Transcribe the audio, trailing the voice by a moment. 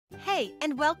Hey,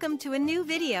 and welcome to a new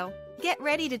video. Get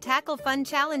ready to tackle fun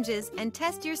challenges and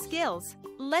test your skills.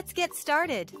 Let's get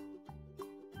started.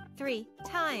 3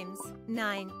 times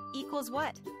 9 equals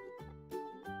what?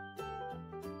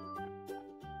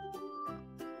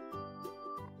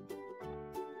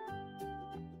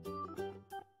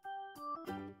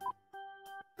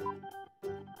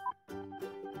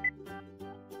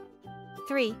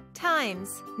 Three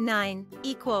times 9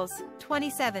 equals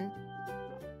 27.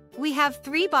 We have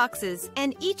 3 boxes,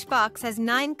 and each box has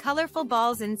 9 colorful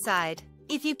balls inside.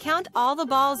 If you count all the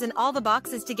balls in all the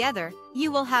boxes together,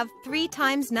 you will have 3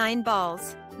 times 9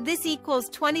 balls. This equals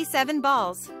 27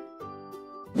 balls.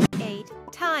 8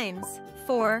 times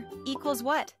 4 equals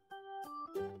what?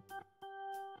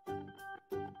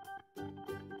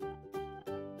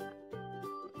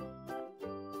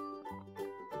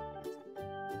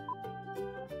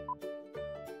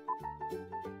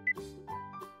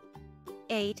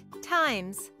 Eight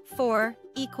times 4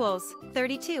 equals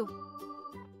 32.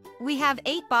 We have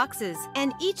 8 boxes,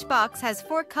 and each box has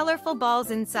 4 colorful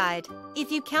balls inside. If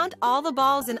you count all the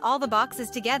balls in all the boxes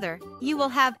together, you will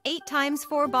have 8 times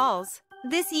 4 balls.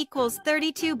 This equals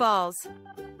 32 balls.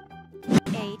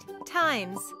 8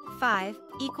 times 5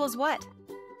 equals what?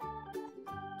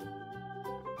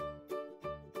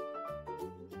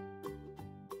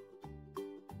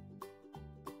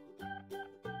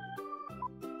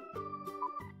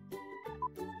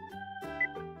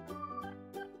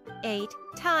 Eight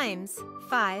times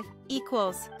 5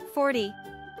 equals 40.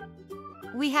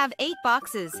 We have 8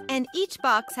 boxes, and each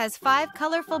box has 5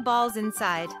 colorful balls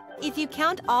inside. If you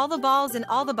count all the balls in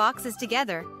all the boxes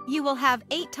together, you will have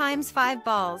 8 times 5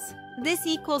 balls. This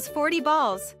equals 40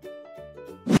 balls.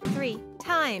 3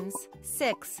 times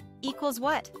 6 equals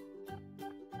what?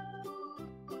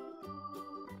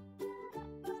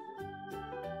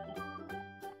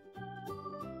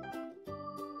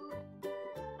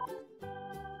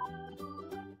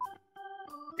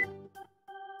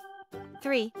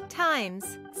 Three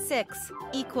times 6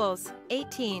 equals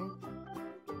 18.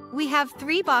 We have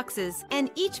 3 boxes, and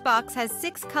each box has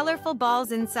 6 colorful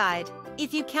balls inside.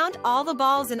 If you count all the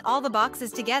balls in all the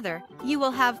boxes together, you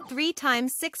will have 3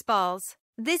 times 6 balls.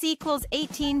 This equals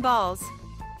 18 balls.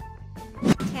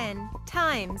 10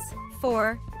 times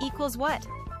 4 equals what?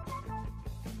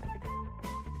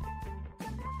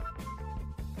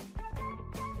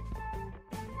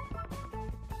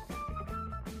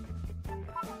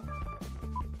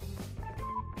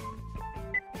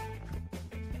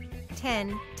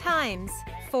 Ten times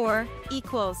 4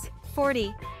 equals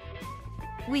 40.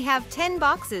 We have 10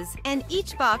 boxes, and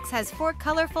each box has 4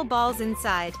 colorful balls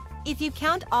inside. If you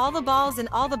count all the balls in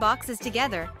all the boxes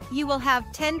together, you will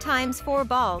have 10 times 4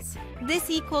 balls.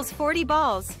 This equals 40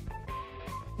 balls.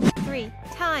 3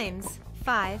 times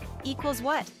 5 equals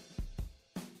what?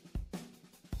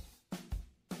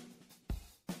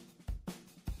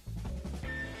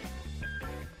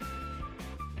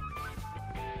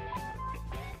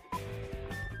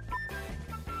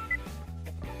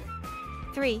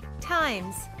 Three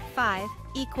times 5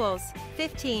 equals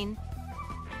 15.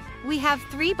 We have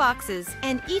 3 boxes,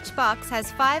 and each box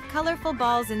has 5 colorful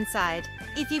balls inside.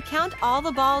 If you count all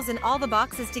the balls in all the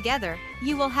boxes together,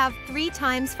 you will have 3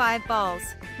 times 5 balls.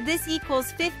 This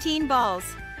equals 15 balls.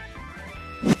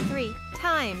 3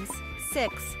 times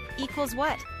 6 equals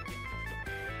what?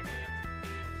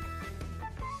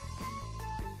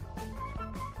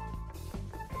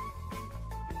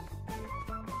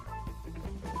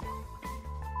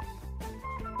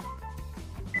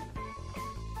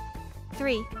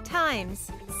 Three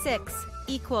times 6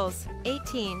 equals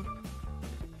 18.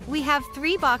 We have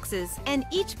 3 boxes, and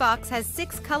each box has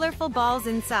 6 colorful balls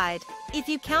inside. If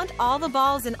you count all the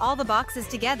balls in all the boxes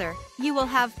together, you will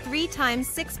have 3 times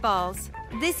 6 balls.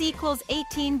 This equals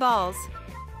 18 balls.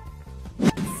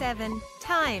 7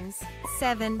 times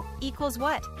 7 equals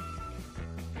what?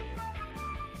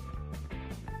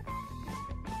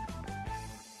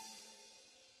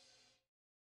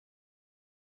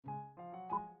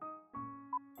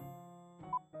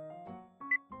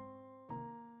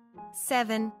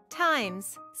 Seven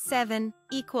times 7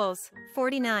 equals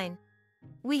 49.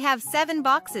 We have 7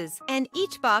 boxes, and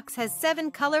each box has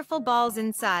 7 colorful balls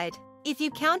inside. If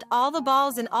you count all the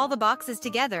balls in all the boxes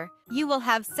together, you will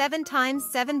have 7 times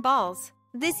 7 balls.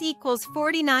 This equals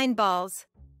 49 balls.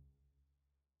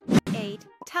 8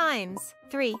 times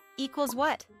 3 equals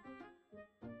what?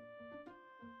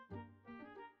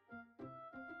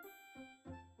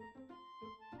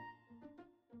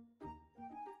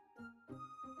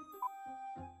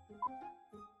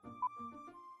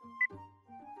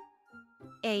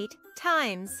 Eight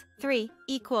times 3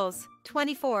 equals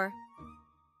 24.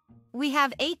 We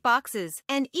have 8 boxes,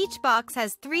 and each box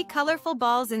has 3 colorful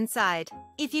balls inside.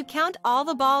 If you count all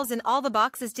the balls in all the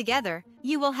boxes together,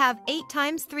 you will have 8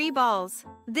 times 3 balls.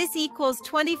 This equals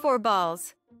 24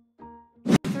 balls.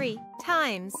 3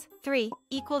 times 3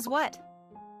 equals what?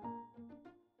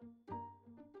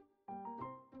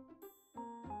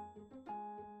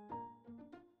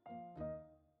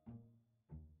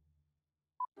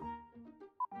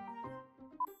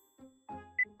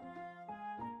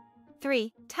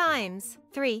 Three times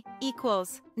 3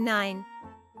 equals 9.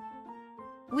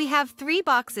 We have 3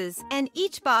 boxes, and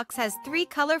each box has 3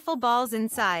 colorful balls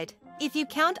inside. If you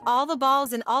count all the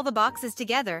balls in all the boxes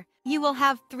together, you will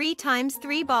have 3 times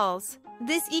 3 balls.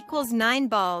 This equals 9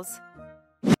 balls.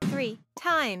 3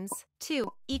 times 2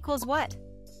 equals what?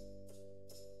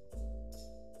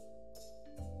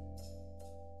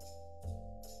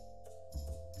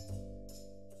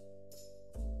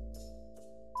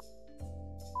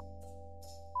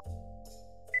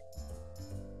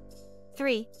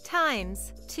 Three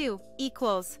times 2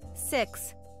 equals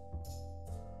 6.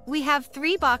 We have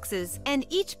 3 boxes, and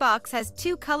each box has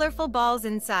 2 colorful balls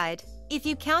inside. If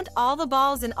you count all the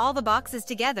balls in all the boxes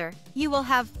together, you will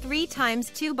have 3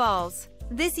 times 2 balls.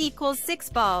 This equals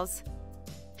 6 balls.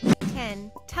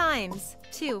 10 times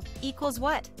 2 equals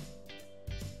what?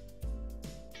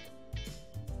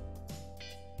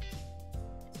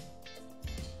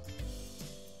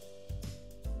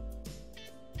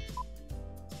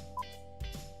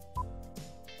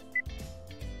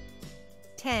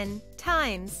 Ten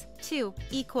times 2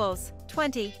 equals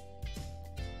 20.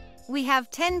 We have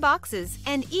 10 boxes,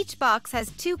 and each box has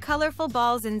 2 colorful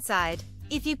balls inside.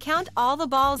 If you count all the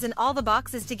balls in all the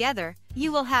boxes together,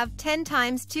 you will have 10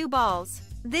 times 2 balls.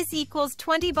 This equals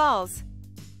 20 balls.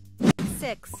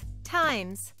 6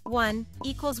 times 1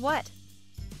 equals what?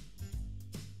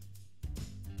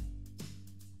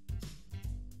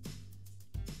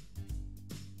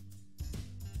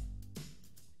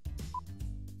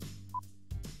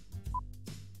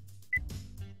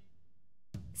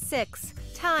 Six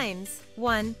times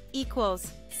 1 equals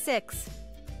 6.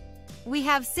 We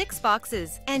have 6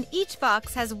 boxes, and each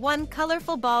box has 1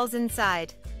 colorful balls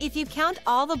inside. If you count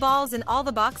all the balls in all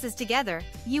the boxes together,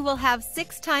 you will have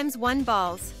 6 times 1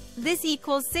 balls. This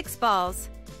equals 6 balls.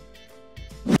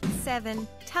 7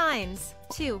 times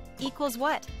 2 equals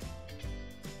what?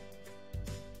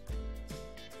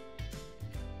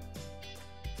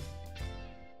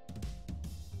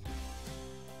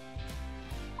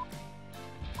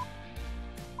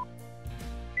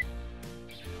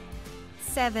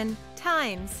 Seven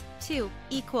times 2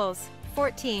 equals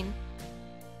 14.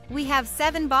 We have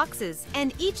 7 boxes,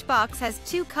 and each box has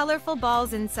 2 colorful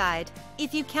balls inside.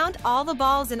 If you count all the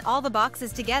balls in all the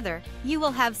boxes together, you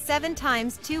will have 7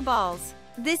 times 2 balls.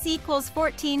 This equals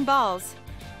 14 balls.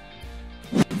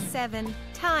 7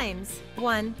 times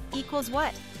 1 equals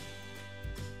what?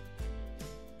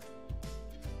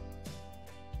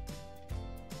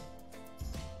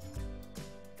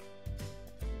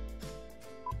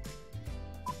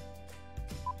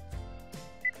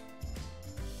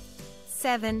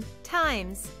 Seven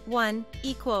times 1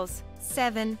 equals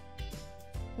 7.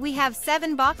 We have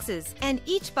 7 boxes, and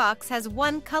each box has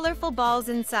 1 colorful balls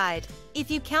inside.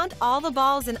 If you count all the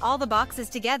balls in all the boxes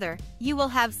together, you will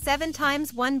have 7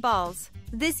 times 1 balls.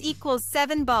 This equals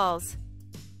 7 balls.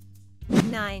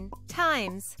 9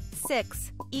 times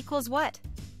 6 equals what?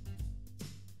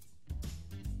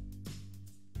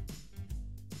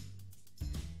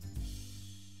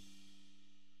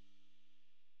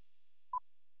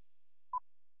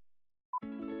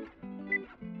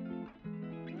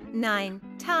 Nine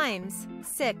times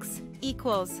 6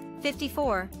 equals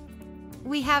 54.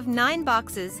 We have 9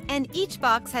 boxes, and each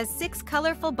box has 6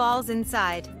 colorful balls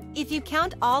inside. If you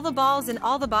count all the balls in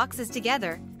all the boxes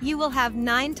together, you will have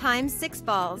 9 times 6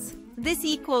 balls. This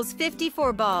equals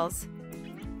 54 balls.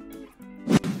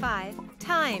 5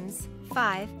 times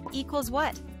 5 equals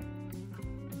what?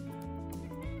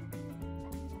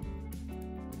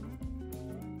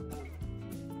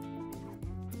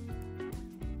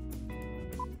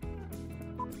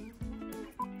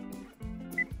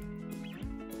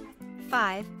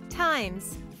 Five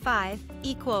times 5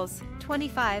 equals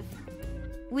 25.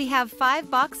 We have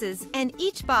 5 boxes, and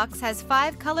each box has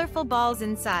 5 colorful balls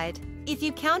inside. If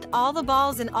you count all the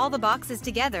balls in all the boxes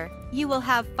together, you will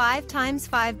have 5 times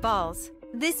 5 balls.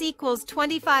 This equals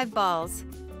 25 balls.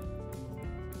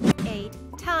 8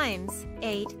 times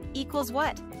 8 equals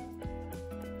what?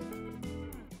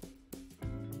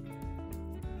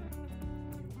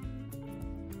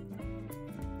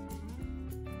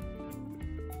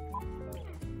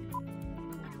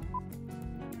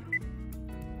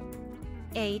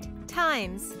 Eight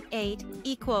times 8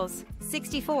 equals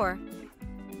 64.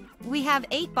 We have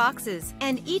 8 boxes,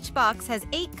 and each box has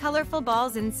 8 colorful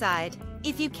balls inside.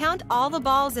 If you count all the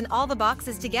balls in all the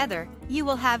boxes together, you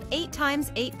will have 8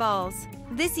 times 8 balls.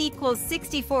 This equals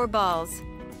 64 balls.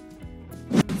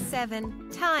 7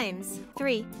 times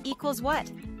 3 equals what?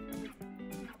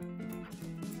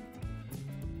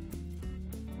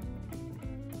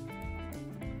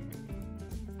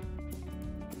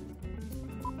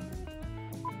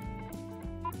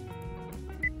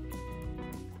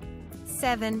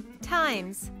 Seven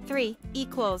times 3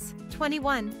 equals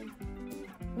 21.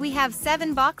 We have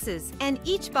 7 boxes, and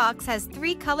each box has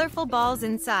 3 colorful balls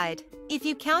inside. If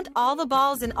you count all the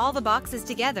balls in all the boxes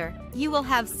together, you will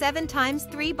have 7 times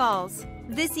 3 balls.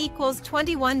 This equals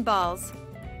 21 balls.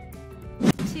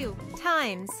 2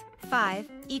 times 5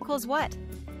 equals what?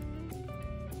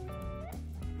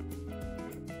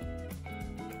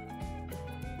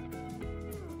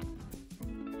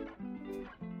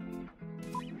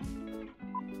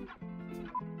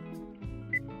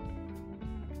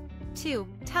 Two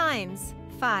times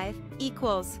 5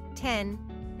 equals 10.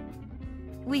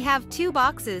 We have 2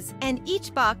 boxes, and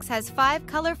each box has 5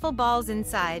 colorful balls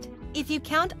inside. If you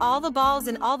count all the balls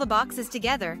in all the boxes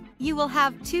together, you will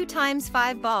have 2 times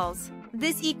 5 balls.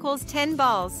 This equals 10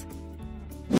 balls.